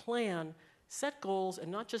able to plan, set goals, and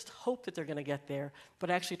not just hope that they're going to get there, but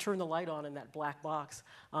actually turn the light on in that black box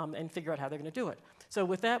and figure out how they're going to do it. So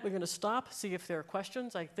with that, we're going to stop, see if there are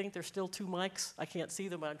questions. I think there's still 2 mics. I can't see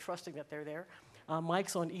them, but I'm trusting that they're there.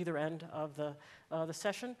 Mics on either end of the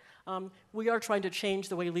session. We are trying to change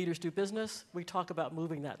the way leaders do business. We talk about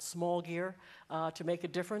moving that small gear to make a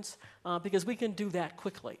difference because we can do that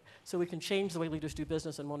quickly. So we can change the way leaders do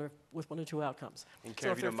business with 1 or 2 outcomes. And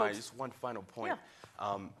Karen, if you don't mind, just one final point.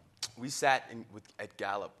 Yeah. We sat at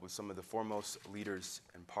Gallup with some of the foremost leaders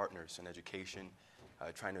and partners in education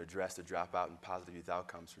trying to address the dropout and positive youth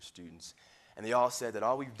outcomes for students. And they all said that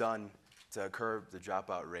all we've done to curb the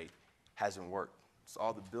dropout rate hasn't worked. So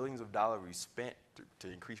all the billions of dollars we spent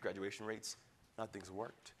to increase graduation rates, nothing's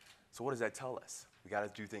worked. So what does that tell us? We got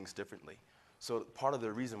to do things differently. So part of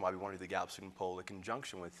the reason why we want to do the Gallup Student Poll in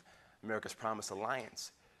conjunction with America's Promise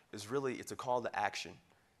Alliance is really, it's a call to action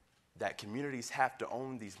that communities have to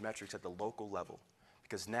own these metrics at the local level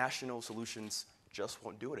because national solutions just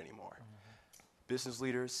won't do it anymore. Mm-hmm. Business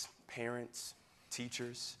leaders, parents,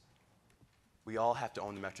 teachers, we all have to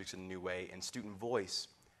own the metrics in a new way, and student voice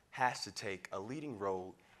has to take a leading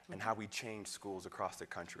role in how we change schools across the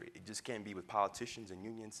country. It just can't be with politicians and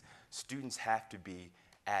unions. Students have to be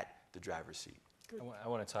at the driver's seat. I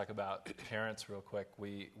want to talk about parents real quick.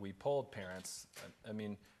 We polled parents. I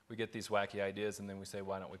mean, we get these wacky ideas and then we say,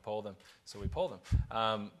 why don't we poll them? So we poll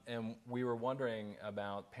them. And we were wondering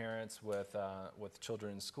about parents with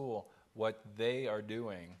children in school, what they are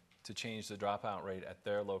doing to change the dropout rate at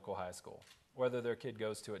their local high school, whether their kid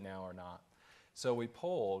goes to it now or not. So we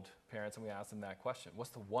polled parents and we asked them that question.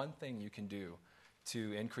 What's the one thing you can do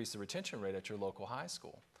to increase the retention rate at your local high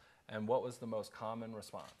school? And what was the most common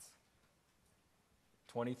response?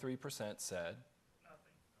 23% said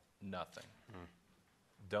nothing.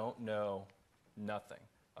 Don't know, nothing.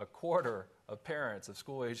 A quarter of parents of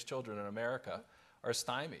school-aged children in America are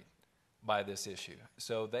stymied by this issue.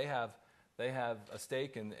 So they have they have a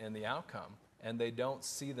stake in the outcome, and they don't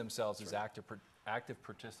see themselves as active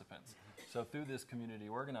participants. So through this community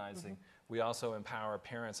organizing, we also empower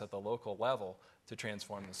parents at the local level to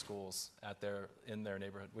transform the schools in their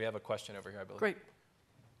neighborhood. We have a question over here, I believe. Great.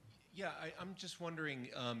 Yeah, I'm just wondering,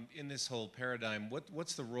 in this whole paradigm,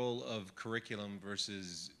 what's the role of curriculum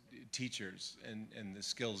versus teachers and the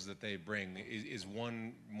skills that they bring? Is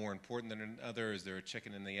one more important than another? Is there a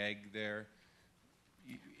chicken and the egg there?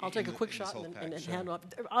 I'll take a quick shot and hand off.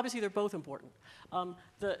 Obviously, they're both important.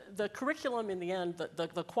 The curriculum, in the end,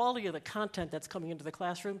 the quality of the content that's coming into the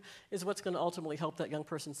classroom is what's going to ultimately help that young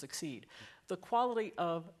person succeed. The quality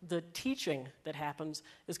of the teaching that happens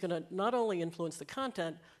is going to not only influence the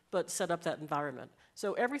content, but set up that environment.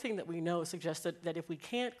 So everything that we know suggests that if we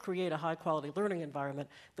can't create a high-quality learning environment,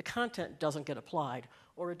 the content doesn't get applied,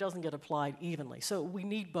 or it doesn't get applied evenly. So we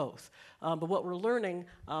need both. But what we're learning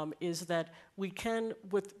is that we can,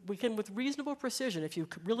 with reasonable precision, if you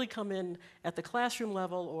really come in at the classroom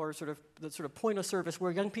level or the point of service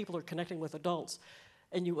where young people are connecting with adults,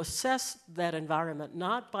 and you assess that environment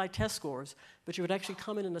not by test scores, but you would actually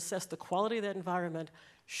come in and assess the quality of that environment,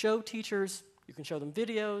 show teachers. You can show them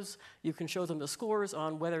videos, you can show them the scores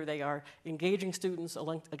on whether they are engaging students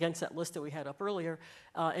against that list that we had up earlier,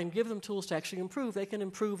 and give them tools to actually improve. They can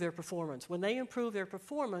improve their performance. When they improve their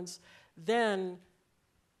performance, then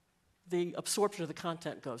the absorption of the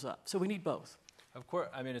content goes up. So we need both. Of course,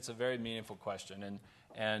 I mean, it's a very meaningful question,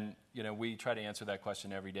 and we try to answer that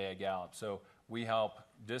question every day at Gallup. So we help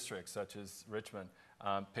districts such as Richmond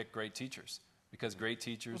pick great teachers, because great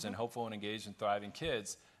teachers and hopeful and engaged and thriving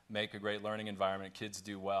kids make a great learning environment. Kids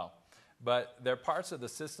do well. But there are parts of the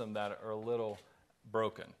system that are a little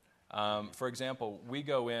broken. For example, we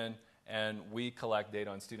go in and we collect data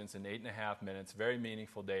on students in 8.5 minutes, very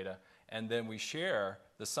meaningful data, and then we share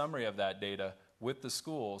the summary of that data with the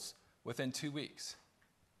schools within 2 weeks.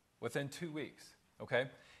 Within 2 weeks, okay?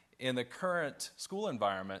 In the current school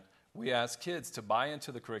environment, we ask kids to buy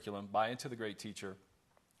into the curriculum, buy into the great teacher,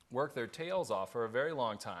 work their tails off for a very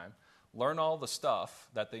long time, learn all the stuff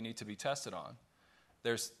that they need to be tested on.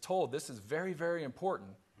 They're told this is very, very important.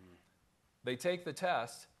 They take the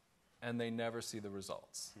test, and they never see the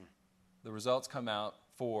results. The results come out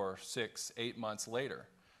 4, 6, 8 months later.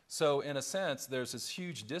 So in a sense, there's this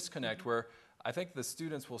huge disconnect where I think the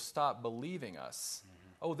students will stop believing us.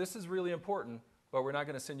 Oh, this is really important, but we're not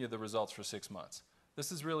going to send you the results for 6 months.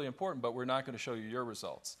 This is really important, but we're not going to show you your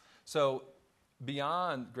results. So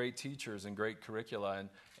beyond great teachers and great curricula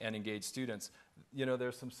and engaged students,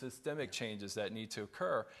 there's some systemic changes that need to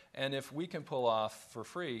occur. And if we can pull off for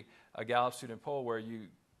free a Gallup student poll where you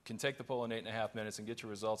can take the poll in 8.5 minutes and get your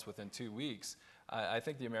results within 2 weeks, I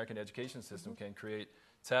think the American education system can create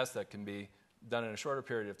tests that can be done in a shorter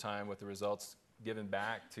period of time with the results given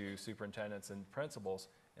back to superintendents and principals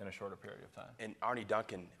in a shorter period of time. And Arnie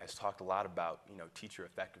Duncan has talked a lot about teacher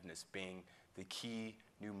effectiveness being the key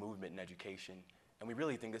new movement in education. And we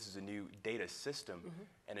really think this is a new data system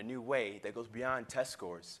and a new way that goes beyond test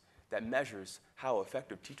scores that measures how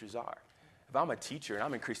effective teachers are. If I'm a teacher and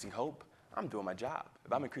I'm increasing hope, I'm doing my job.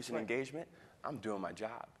 If I'm increasing engagement, I'm doing my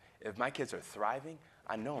job. If my kids are thriving,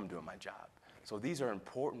 I know I'm doing my job. So these are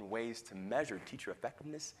important ways to measure teacher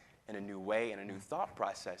effectiveness in a new way and a new thought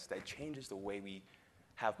process that changes the way we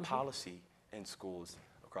have policy in schools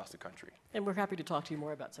across the country. And we're happy to talk to you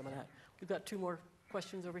more about some of that. We've got 2 more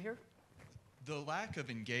questions over here. The lack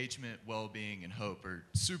of engagement, well-being, and hope are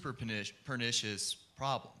super pernicious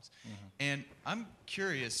problems. And I'm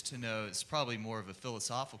curious to know, it's probably more of a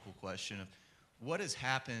philosophical question, of what has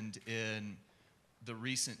happened in the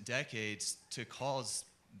recent decades to cause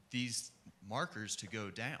these markers to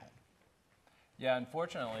go down? Yeah,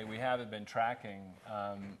 unfortunately, we haven't been tracking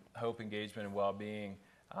hope, engagement, and well-being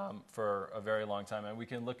for a very long time. And we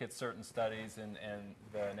can look at certain studies and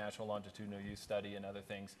the National Longitudinal Youth Study and other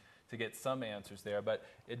things to get some answers there. But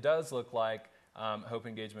it does look like hope,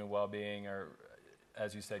 engagement, and well-being are,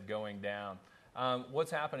 as you said, going down.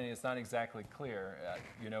 What's happening is not exactly clear.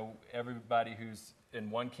 Everybody who's in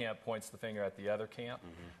one camp points the finger at the other camp.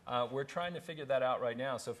 We're trying to figure that out right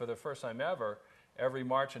now. So for the first time ever, every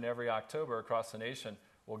March and every October across the nation,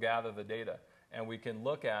 we'll gather the data. And we can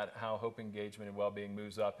look at how hope, engagement, and well-being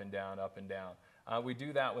moves up and down, up and down. We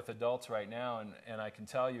do that with adults right now, and I can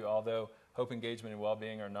tell you, although hope, engagement, and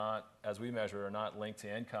well-being are not, as we measure, are not linked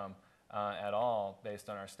to income at all based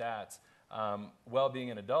on our stats, well-being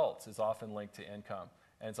in adults is often linked to income,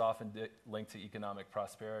 and it's often linked to economic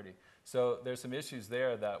prosperity. So there's some issues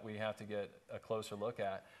there that we have to get a closer look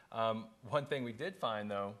at. One thing we did find,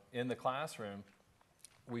 though, in the classroom,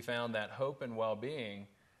 we found that hope and well-being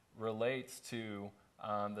relates to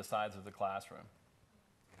the size of the classroom.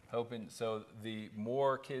 So the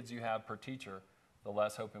more kids you have per teacher, the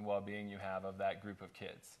less hope and well-being you have of that group of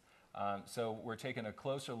kids. So we're taking a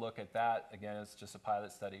closer look at that. Again, it's just a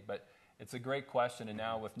pilot study, but it's a great question, and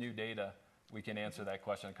now with new data, we can answer that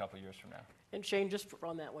question a couple years from now. And Shane, just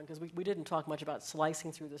on that one, because we didn't talk much about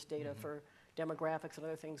slicing through this data for demographics and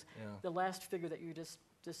other things. Yeah. The last figure that you just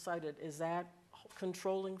cited, is that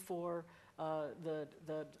controlling for the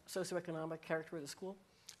socioeconomic character of the school?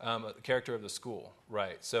 Character of the school,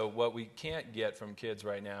 right. So what we can't get from kids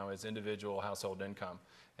right now is individual household income,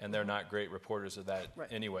 and they're not great reporters of that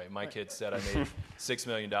anyway. My kids said I made $6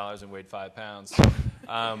 million and weighed 5 pounds.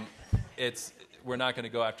 We're not going to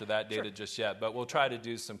go after that data just yet, but we'll try to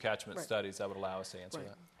do some catchment studies that would allow us to answer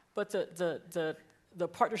that. But the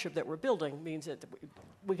partnership that we're building means that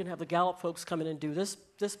we can have the Gallup folks come in and do this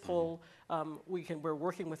poll. We're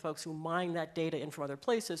working with folks who mine that data in from other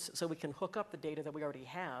places, so we can hook up the data that we already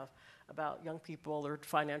have about young people, their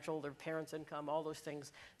financial, their parents' income, all those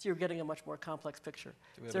things. So you're getting a much more complex picture.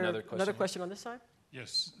 Do we have another question? Another question on this side?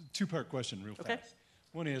 Yes, two-part question real Okay. fast.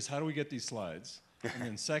 One is, how do we get these slides? And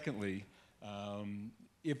then secondly,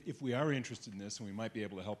 if we are interested in this and we might be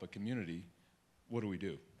able to help a community, what do we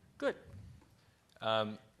do? Good.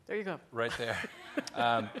 There you go. Right there.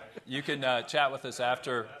 You can chat with us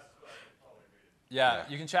after. Yeah,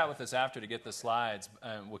 you can chat with us after to get the slides,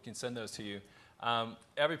 and we can send those to you.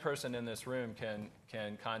 Every person in this room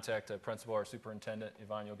can contact a principal or superintendent.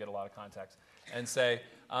 Yvonne, you'll get a lot of contacts. And say,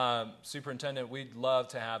 Superintendent, we'd love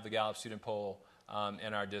to have the Gallup student poll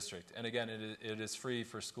in our district. And again, it is free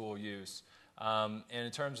for school use. And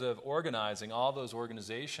in terms of organizing, all those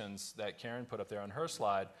organizations that Karen put up there on her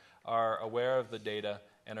slide are aware of the data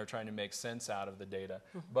and are trying to make sense out of the data.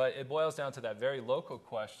 But it boils down to that very local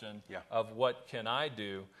question of what can I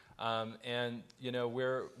do? And you know,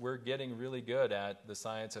 we're getting really good at the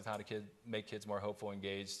science of how to make kids more hopeful,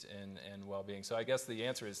 engaged, and well-being. So I guess the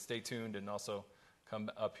answer is stay tuned and also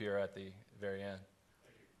come up here at the very end.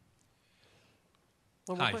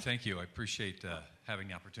 Hi, thank you. I appreciate having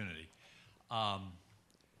the opportunity.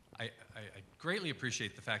 I greatly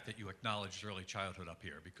appreciate the fact that you acknowledged early childhood up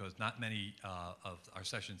here, because not many of our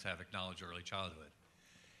sessions have acknowledged early childhood.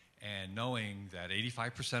 And knowing that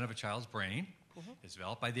 85% of a child's brain is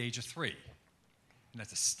developed by the age of 3. And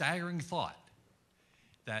that's a staggering thought,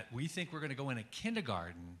 that we think we're going to go into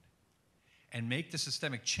kindergarten and make the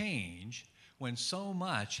systemic change when so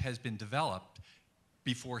much has been developed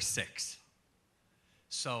before 6.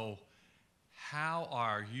 So how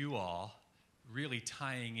are you all really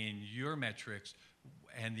tying in your metrics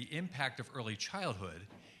and the impact of early childhood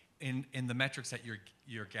in the metrics that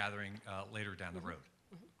you're gathering later down the road?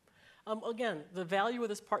 Again, the value of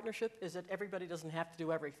this partnership is that everybody doesn't have to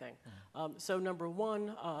do everything. So number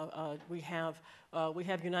one, we have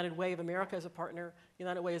United Way of America as a partner.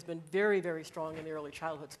 United Way has been very, very strong in the early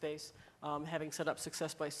childhood space, having set up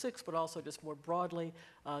Success by 6, but also just more broadly.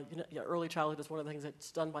 Early childhood is one of the things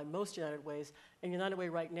that's done by most United Ways. And United Way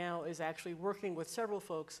right now is actually working with several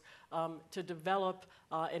folks to develop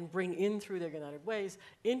and bring in through their United Ways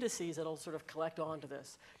indices that'll sort of collect onto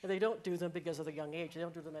this. And they don't do them because of the young age. They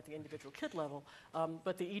don't do them at the individual kid level.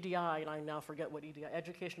 But the EDI, and I now forget what EDI,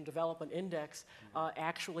 Education Development Index,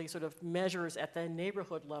 actually sort of measures at the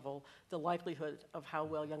neighborhood level the likelihood of how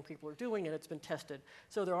well young people are doing, and it's been tested.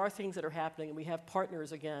 So there are things that are happening, and we have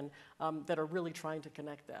partners, again, that are really trying to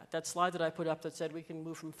connect that. That slide that I put up that said we can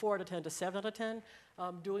move from 4 out of 10 to 7 out of 10,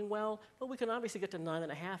 doing well, but we can obviously get to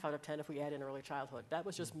 9.5 out of 10 if we add in early childhood. That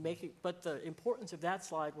was just making, but the importance of that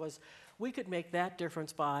slide was we could make that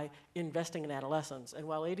difference by investing in adolescence. And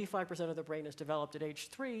while 85% of the brain is developed at age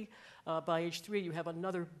 3, by age 3 you have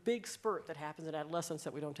another big spurt that happens in adolescence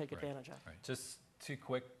that we don't take advantage of. Right. Just 2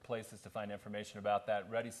 quick places to find information about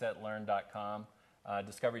that. ReadySetLearn.com.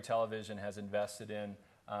 Discovery Television has invested in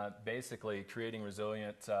basically creating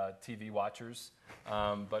resilient TV watchers,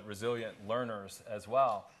 but resilient learners as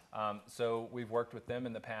well. So we've worked with them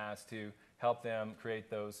in the past to help them create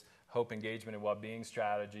those hope, engagement, and well-being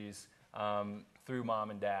strategies through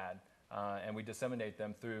mom and dad. And we disseminate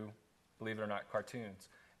them through, believe it or not, cartoons.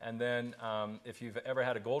 And then if you've ever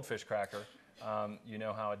had a goldfish cracker, you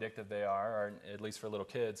know how addictive they are, or at least for little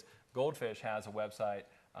kids. Goldfish has a website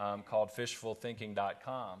called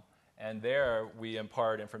fishfulthinking.com. And there we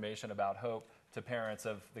impart information about hope to parents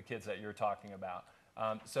of the kids that you're talking about.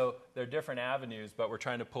 So there are different avenues, but we're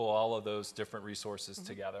trying to pull all of those different resources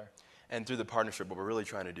together. And through the partnership, what we're really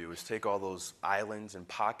trying to do is take all those islands and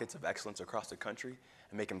pockets of excellence across the country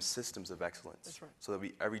and make them systems of excellence. That's right. So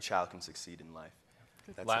that every child can succeed in life.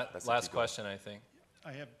 Last question, I think.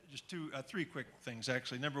 I have just three quick things,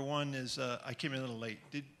 actually. Number one is I came in a little late.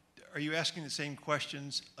 Are you asking the same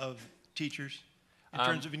questions of teachers in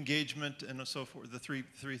terms of engagement and so forth, the three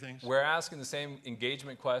things? We're asking the same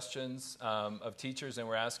engagement questions of teachers, and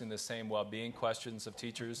we're asking the same well-being questions of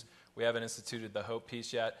teachers. We haven't instituted the Hope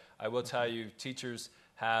piece yet. I will tell you, teachers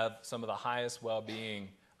have some of the highest well-being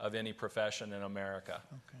of any profession in America.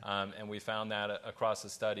 Okay. And we found that across the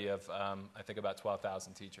study of, I think, about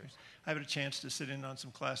 12,000 teachers. I had a chance to sit in on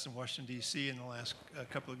some class in Washington, D.C. in the last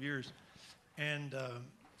couple of years, and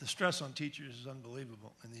the stress on teachers is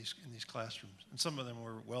unbelievable in these classrooms. And some of them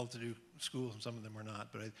were well-to-do schools, and some of them were not.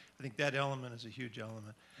 But I think that element is a huge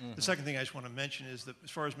element. Mm-hmm. The second thing I just want to mention is that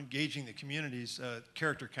as far as engaging the communities,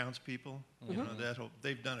 character counts people. Mm-hmm. You know,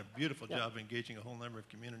 they've done a beautiful job engaging a whole number of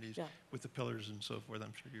communities with the pillars and so forth.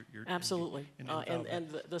 I'm sure you're absolutely. And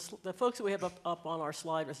the folks that we have up on our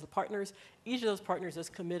slide as the partners, each of those partners is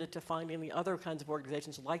committed to finding the other kinds of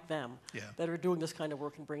organizations like them that are doing this kind of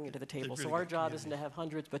work and bringing it to the table. Really, so our job isn't to have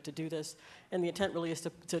hundreds, but to do this. And the intent really is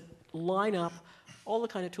to line up all the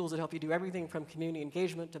kind of tools that help you do everything from community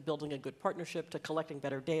engagement to building a good partnership to collecting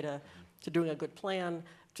better data to doing a good plan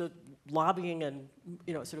to lobbying and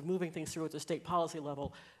sort of moving things through at the state policy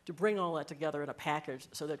level, to bring all that together in a package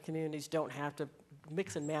so that communities don't have to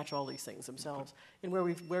mix and match all these things themselves. And where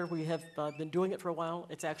we have been doing it for a while,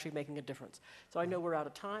 it's actually making a difference. So I know we're out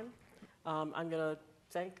of time. I'm going to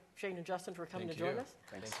thank Shane and Justin for coming to join us.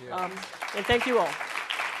 Thank you. And thank you all.